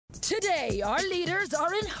Today, our leaders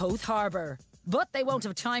are in Howth Harbour, but they won't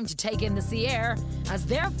have time to take in the sea air as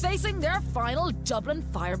they're facing their final Dublin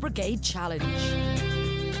Fire Brigade challenge.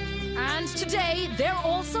 And today, they're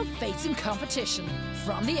also facing competition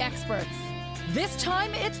from the experts. This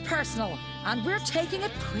time, it's personal, and we're taking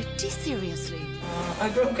it pretty seriously. I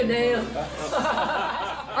broke a nail.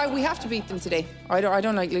 We have to beat them today. I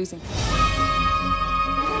don't like losing.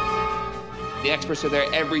 The experts are there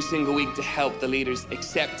every single week to help the leaders,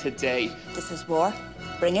 except today. This is war.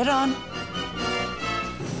 Bring it on.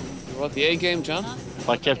 You brought the A game, John.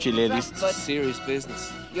 What kept you, ladies? It's serious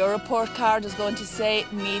business. Your report card is going to say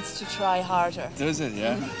needs to try harder. Does it,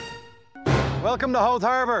 yeah? Welcome to Howth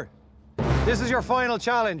Harbour. This is your final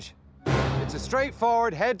challenge. It's a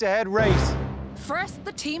straightforward head-to-head race. First,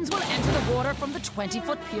 the teams will enter the water from the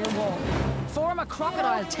 20-foot pier wall, form a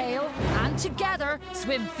crocodile tail, and together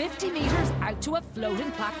swim 50 metres out to a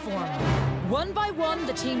floating platform. One by one,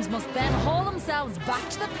 the teams must then haul themselves back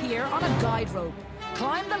to the pier on a guide rope,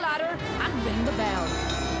 climb the ladder, and ring the bell.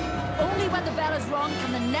 Only when the bell is rung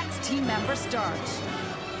can the next team member start.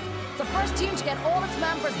 The first team to get all its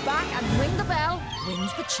members back and ring the bell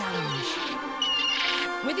wins the challenge.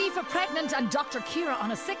 With Aoife pregnant and Dr. Ciara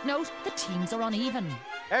on a sick note, the teams are uneven.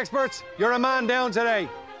 Experts, you're a man down today.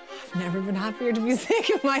 I've never been happier to be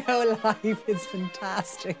sick in my whole life. It's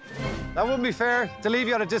fantastic. That wouldn't be fair to leave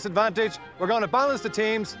you at a disadvantage. We're going to balance the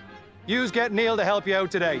teams. Yous get Neil to help you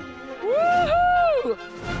out today. Woohoo!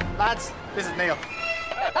 Lads, this is Neil.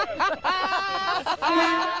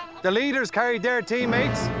 The leaders carried their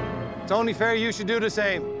teammates. It's only fair you should do the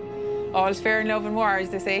same. All's fair in love and war,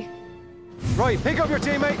 as they say. Right, pick up your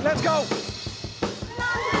teammate. Let's go. With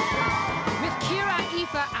Ciara,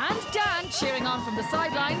 Aoife and Dan cheering on from the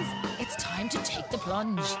sidelines, it's time to take the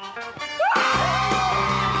plunge.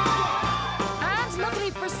 And luckily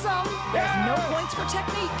for some, there's no points for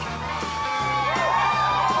technique.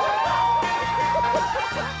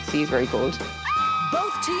 Sea's very cold.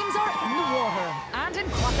 Both teams are in the water and in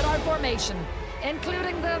crocodile formation,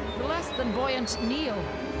 including the less than buoyant Neil.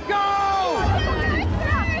 Go!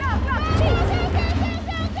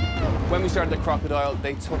 When we started the crocodile,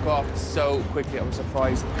 they took off so quickly, I was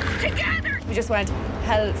surprised. Together! We just went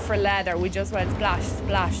hell for leather. We just went splash,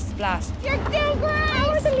 splash, splash. You're still great! How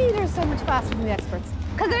are the leaders so much faster than the experts?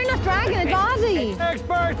 Because they're not dragging a body.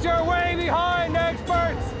 Experts, you're way behind,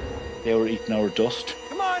 experts! They were eating our dust.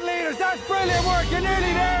 Come on, leaders, that's brilliant work. You're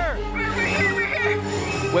nearly there. We're here!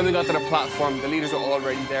 When we got to the platform, the leaders were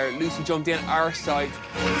already there. Lucy jumped in our side,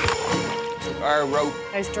 took our rope.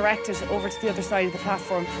 I was directed over to the other side of the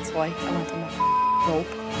platform. That's why I went on that rope.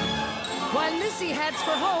 While Lucy heads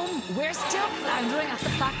for home, we're still floundering at the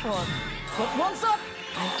platform. But once up,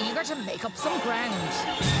 I'm eager to make up some ground.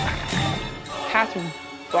 Catherine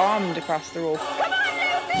bombed across the rope. Come on,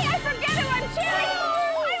 Lucy! I forget who I'm cheering for!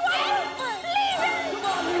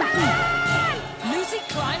 Lucy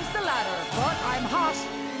climbs the ladder, but I'm hot.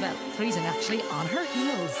 Well, freezing actually, on her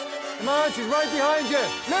heels. Come on, she's right behind you.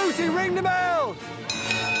 Lucy, ring the bell.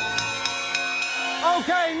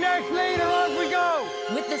 Okay, next leader, off we go.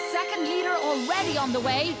 With the second leader already on the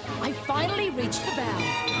way, I finally reached the bell.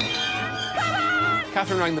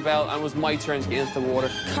 Catherine rang the bell and it was my turn to get into the water.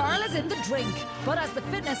 Carl is in the drink, but as the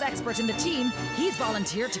fitness expert in the team, he's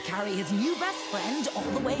volunteered to carry his new best friend all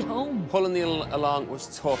the way home. Pulling Neil along was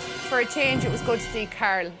tough. For a change, it was good to see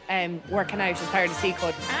Carl working out as hard as he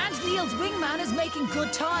could. And Neil's wingman is making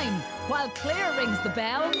good time, while Claire rings the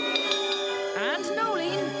bell, and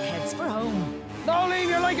Noeleen heads for home. Noeleen,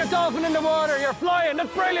 you're like a dolphin in the water. You're flying. That's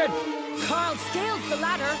brilliant. Carl scales the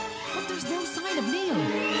ladder, but there's no sign of Neil.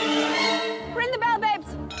 Ring the bell, babes.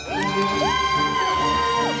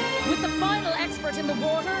 With the final expert in the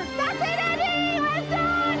water, That's it, Eddie! Well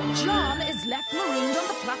done! John is left marooned on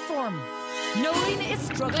the platform. Noeleen is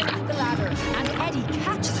struggling at the ladder, and Eddie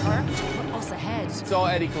catches her to put us ahead. Saw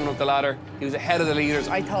Eddie coming up the ladder. He was ahead of the leaders.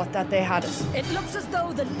 I thought that they had it. It looks as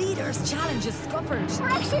though the leader's challenge is scuppered. We're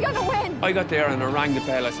actually going to win. I got there and I rang the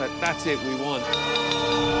bell. I said, that's it, we won.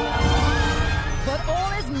 But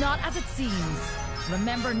all is not as it seems.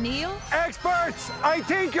 Remember Neil? Experts, I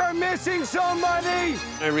think you're missing somebody.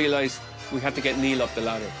 I realised we had to get Neil up the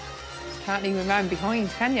ladder. Can't leave a man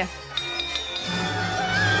behind, can you?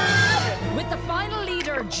 With the final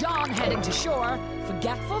leader, John, heading to shore,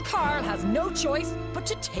 forgetful Carl has no choice but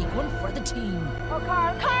to take one for the team. Oh,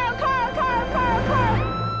 Carl, Carl, Carl, Carl, Carl,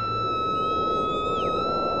 Carl.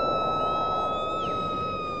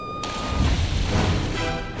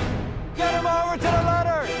 Get him over to the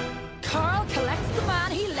ladder. Carl collects the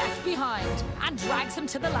man he left behind and drags him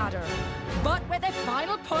to the ladder. But with a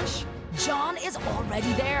final push, John is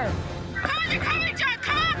already there. Come on, you're coming, John!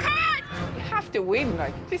 Come on, come to win,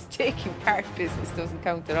 like. This taking part business doesn't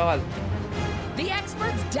count at all. The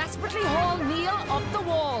experts desperately haul Neil up the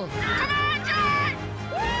wall. Come on, John!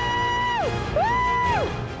 Woo! Woo!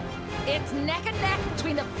 It's neck and neck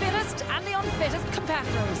between the fittest and the unfittest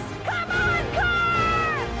competitors. Come on,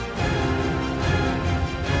 car!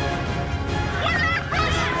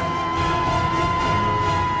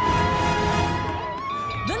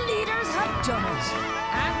 The leaders have done it,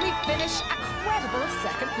 and we finish a credible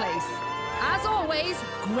second place. As always,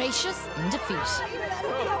 gracious in defeat.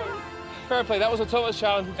 Fair play, that was the toughest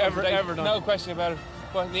challenge ever done. No question about it.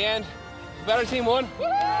 But in the end, the better team won.